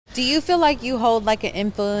Do you feel like you hold like an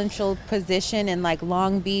influential position in like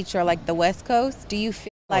Long Beach or like the West Coast? Do you feel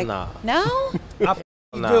like nah. No? I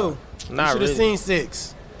Nah. do. Not You should have really. seen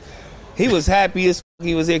 6. He was happy as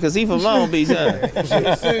he was here because he from Long Beach, huh?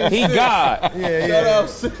 He God. Yeah. Shout out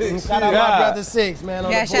 6. Shout out my God. brother 6, man.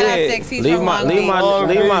 On Yeah, the shout out Yeah. 6. He's Leave from my, Long leave Beach. my,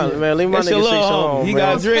 leave my, man, leave my That's your nigga little 6 homie. alone, He man.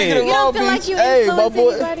 got Speaking dread. of You don't Long feel like Beach, you hey, my influence boy.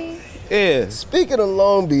 anybody? Yeah. Speaking of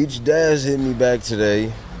Long Beach, Daz hit me back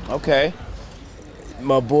today. Okay.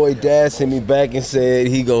 My boy Daz hit me back and said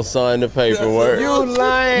he gonna sign the paperwork. You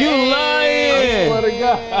lying. You lying. Swear to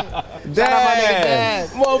God.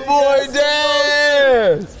 Daz. My boy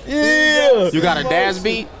Daz. Yeah. You got a Daz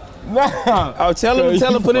beat? Nah. Oh, tell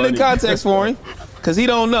him, put it in context for him, cause he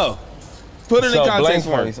don't know. Put it in context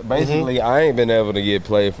for him. Basically, I ain't been able to get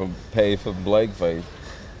paid for Blakeface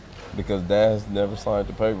because Daz never signed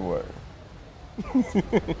the paperwork.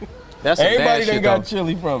 That's some Everybody Daz done shit, got though.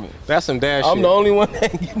 chili from it. That's some Daz shit. I'm the only one that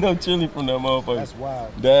ain't get no chili from that motherfucker. That's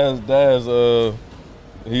wild. Daz,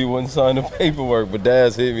 he wouldn't sign the paperwork, but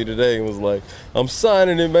Daz hit me today and was like, I'm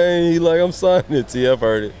signing it, man. He like, I'm signing it. TF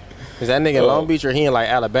heard it. Is that nigga in Long Beach or he in like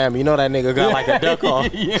Alabama? You know that nigga got like a duck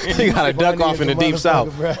off. He got a duck off in the deep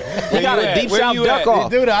south. He got a deep south duck off.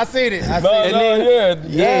 Dude, I seen it.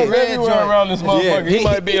 Daz everywhere around this motherfucker. Yeah. He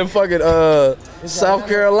might be in fucking South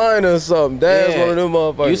Carolina or something. Daz one of them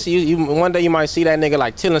motherfuckers. You one day you might see that nigga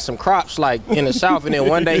like tilling some crops like in the south, and then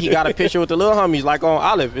one day he got a picture with the little homies like on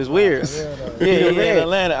Olive. It's weird. In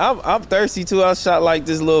Atlanta. I'm thirsty too. I shot like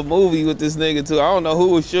this little movie with this nigga too. I don't know who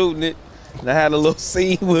was shooting it. And I had a little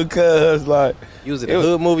scene with Cuz like. You was in a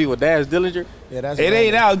hood movie with Daz Dillinger. Yeah, that's It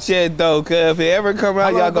ain't out yet though, cuz if it ever come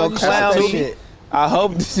out, y'all gonna clown me. I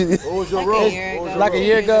hope this shit. What was your Like role? a year ago. Like a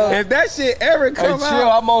year ago. If that shit ever Hey, come chill.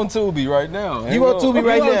 out. I'm on Tubi right now. You on Tubi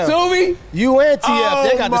right You now? on Tubi? You and TF,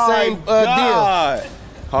 they got the Oh same my deal. God.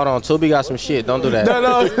 Hold on, Tubi got some shit. Don't do that. No.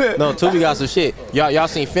 No, Tubi got some shit. Y'all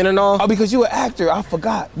seen Fentanyl? Oh, because you an actor. I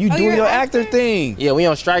forgot. You doing you're your an actor actor? thing. Yeah, we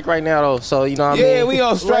on strike right now though, so you know what I mean. Yeah, we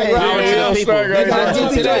on strike right Power to the now. people. We gotta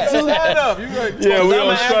get to that. Yeah, we I'm on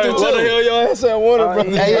an strike. actor, What the too. hell y'all ass at Warner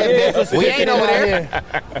Brothers? Hey, business We ain't over there.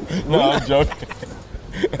 No, I'm joking.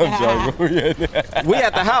 I'm joking. We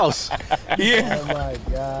at the house. Yeah. Oh my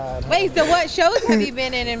God. Wait, so what shows have you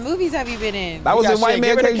been in and movies have you been in? I was got in White shit.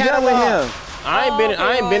 Man Give it a Can't Jump with catalog. him. I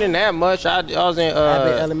ain't been in that much. I was in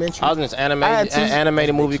Elementary. I was in this I had animated two-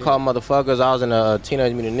 animated movie called Motherfuckers. I was in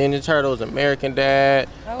Teenage Mutant Ninja Turtles, American Dad,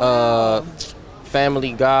 wow.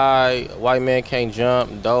 Family Guy, White Man Can't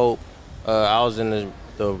Jump, Dope. I was in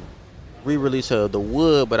the re-release of The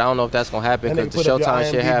Wood, but I don't know if that's gonna happen That because nigga the put up your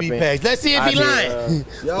Showtime shit IMDb happened. page. Let's see if he I did, lying.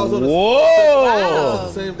 Y'all was on the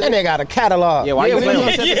Whoa. same That nigga got a catalog. Yeah, why you we playing on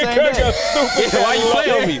on set me? the same day. Yeah, why you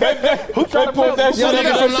playing on me? Who tried to put that Yo,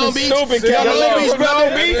 nigga from Long Beach. Stupid Yo, catalog. Long Beach,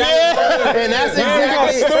 brother. Yeah. And that's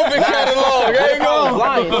exactly Stupid catalog. There you go.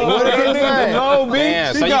 What is he saying? No, bitch.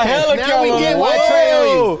 Man, so you got can't- hella Now we catalog. get why Trey on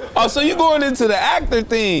you. Oh, so you going into the actor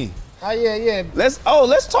thing? Oh, yeah.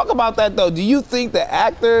 Let's talk about that though. Do you think the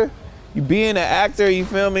actor, you being an actor, you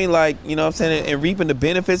feel me, like, you know what I'm saying, and reaping the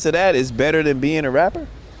benefits of that is better than being a rapper?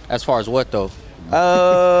 As far as what though?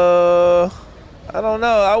 I don't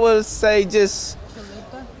know. I would say just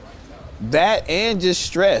that and just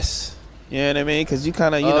stress. You know what I mean? Because you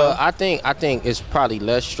kind of, you know. I think it's probably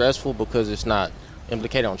less stressful because it's not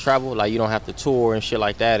implicated on travel. Like you don't have to tour and shit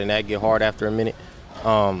like that, and that get hard after a minute.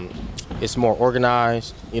 It's more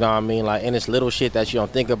organized. You know what I mean? Like, and it's little shit that you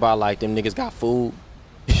don't think about. Like them niggas got food.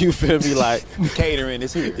 You feel me? Like catering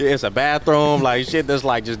is here. yeah, it's a bathroom. Like shit that's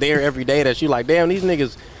like just there every day. That you like, damn, these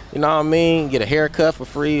niggas. You know what I mean? Get a haircut for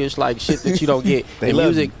free. It's like shit that you don't get. In love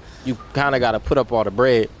music, you kind of got to put up all the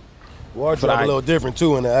bread. Wardrobe I- a little different,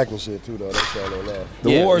 too, in the acting shit, too, though. That's all on that.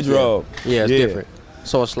 The Yeah, wardrobe. Yeah, it's different.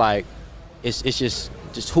 So it's like, it's just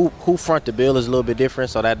who front the bill is a little bit different.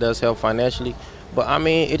 So that does help financially. But I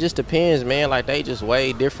mean, it just depends, man. Like they just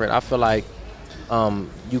way different. I feel like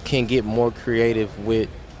you can get more creative with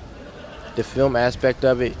the film aspect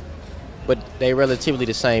of it, but they relatively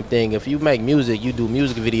the same thing. If you make music, you do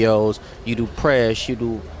music videos, you do press, you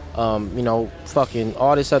do you know, fucking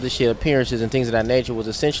all this other shit, appearances and things of that nature, was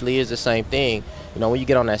essentially is the same thing. You know, when you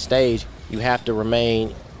get on that stage, you have to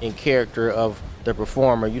remain in character of the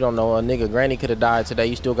performer. You don't know, a nigga granny could have died today.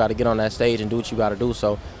 You still got to get on that stage and do what you got to do.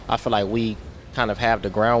 So I feel like we kind of have the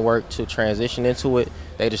groundwork to transition into it.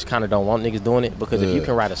 They just kind of don't want niggas doing it because if you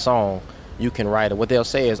can write a song, you can write it. What they'll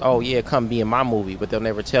say is, oh yeah, come be in my movie, but they'll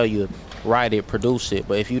never tell you write it, produce it.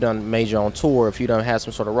 But if you done made your own tour, if you done had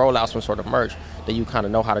some sort of rollout, some sort of merch, then you kind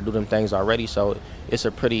of know how to do them things already. So it's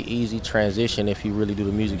a pretty easy transition if you really do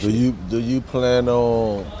the music shit. Do you plan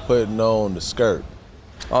on putting on the skirt?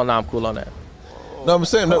 Oh no, I'm cool on that. No, I'm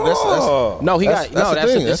saying no. That's No, he that's, got that's no. the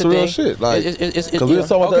That's thing. That's the real thing. shit. Like, It's because we were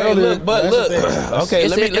talking about that Okay, earlier. look, but look. Okay,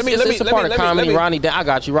 it's a part of comedy. Ronnie, I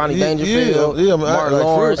got you. Ronnie Dangerfield, yeah, Martin like, Lawrence.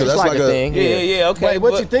 for real, It's that's like like a a- thing. Yeah, okay. Wait,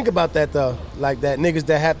 what but- you think about that though? Like that niggas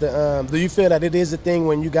that have to. Do you feel that it is a thing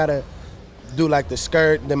when you gotta do like the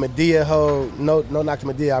skirt, the Medea hoe? No, knock to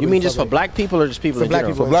Medea. You mean just for black people or just people For in black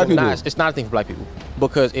general? people. For black people. Nah, it's not a thing for black people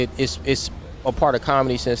because it's a part of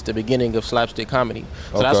comedy since the beginning of slapstick comedy.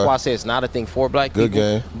 So that's Okay. why I say it's not a thing for black Good people.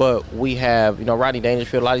 game. But we have, Rodney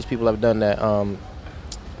Dangerfield. A lot of these people have done that.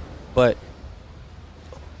 But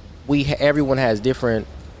everyone has different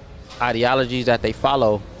ideologies that they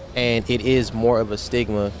follow, and it is more of a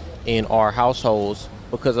stigma in our households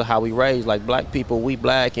because of how we raise. Like black people, we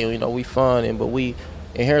black and we fun, but we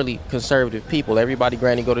inherently conservative people. Everybody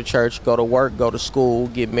granny go to church, go to work, go to school,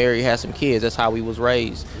 get married, have some kids. That's how we was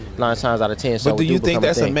raised 9 times out of 10. So But do it you think become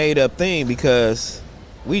that's a thing. made up thing? Because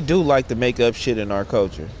we do like to make up shit in our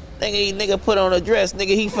culture. Nigga put on a dress. Nigga,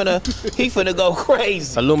 he finna go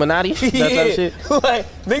crazy. Illuminati? That type of shit? Like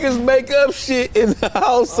niggas make up shit in the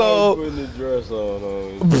household. Putting the dress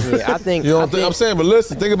on. Yeah, I think. You know I what think I'm saying? But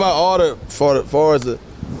listen, think about all the far as the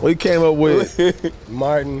what he came up with.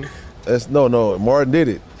 Martin. That's no. Martin did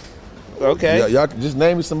it. Okay. Y'all just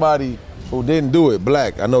name me somebody who didn't do it.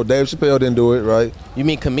 Black. I know Dave Chappelle didn't do it. Right? you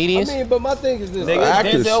mean comedians? I mean, but my thing is this. Nigga,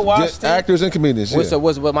 Actors, Denzel Washington. actors and comedians. What's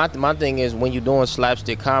Yeah. my thing is when you're doing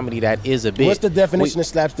slapstick comedy, that is a bit. What's the definition of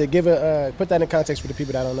slapstick? Put that in context for the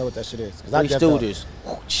people that don't know what that shit is. 'Cause I Three just don't.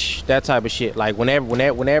 Stooges, that type of shit. Like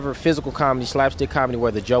whenever physical comedy, slapstick comedy,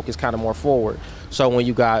 where the joke is kind of more forward. So when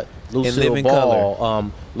you got Lucille living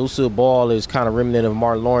Ball, Lucille Ball is kind of remnant of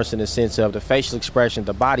Martin Lawrence in the sense of the facial expression,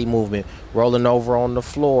 the body movement, rolling over on the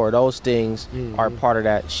floor. Those things are part of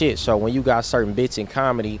that shit. So when you got certain bits in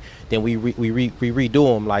comedy, then we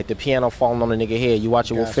redo them. Like the piano falling on the nigga head. You watch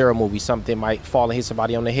a Will Ferrell movie, something might fall and hit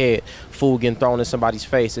somebody on the head. Food getting thrown in somebody's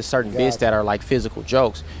face. There's certain bits that are like physical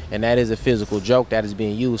jokes, and that is a physical joke that is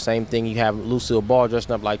being used. Same thing. You have Lucille Ball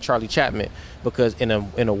dressing up like Charlie Chaplin, because in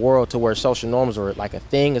a world to where social norms are like a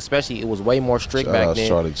thing, especially it was way more strict Shout back out then.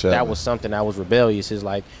 Charlie Chaplin. That was something that was rebellious. It's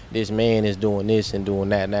like this man is doing this and doing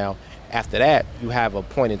that now. After that, you have a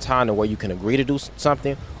point in time to where you can agree to do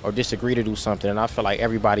something or disagree to do something. And I feel like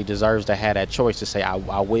everybody deserves to have that choice to say, I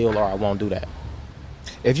will or I won't do that.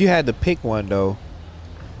 If you had to pick one though,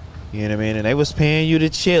 you know what I mean, and they was paying you the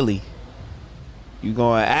chili, you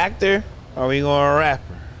going actor or you going rapper?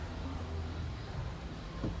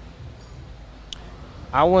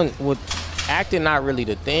 I wouldn't, with acting not really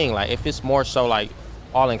the thing. Like if it's more so like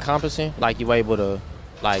all encompassing, like you able to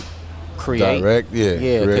like create. Direct, yeah.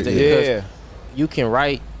 Yeah, Direct, because you can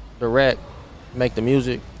write, direct, make the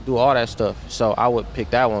music, do all that stuff. So I would pick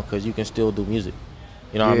that one because you can still do music.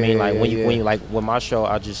 You know what I mean? Like when you like with my show,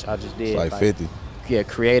 I just did It's like 50. Yeah,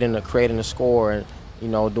 creating the score and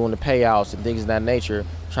doing the payouts and things of that nature.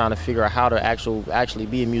 Trying to figure out how to actually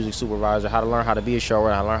be a music supervisor, how to learn how to be a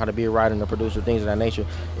showrunner, how to learn how to be a writer and a producer, things of that nature.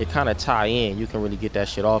 It kind of tie in. You can really get that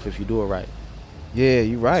shit off if you do it right. Yeah,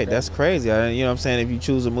 you're right. That's crazy. You know what I'm saying? If you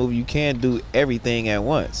choose a movie, you can't do everything at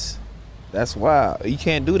once. That's wild. You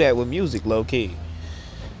can't do that with music, low key.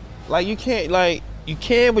 Like you can't, you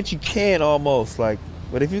can, but you can't almost. But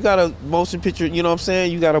if you got a motion picture, you know what I'm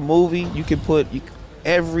saying? You got a movie, you can put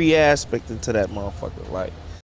every aspect into that motherfucker. Like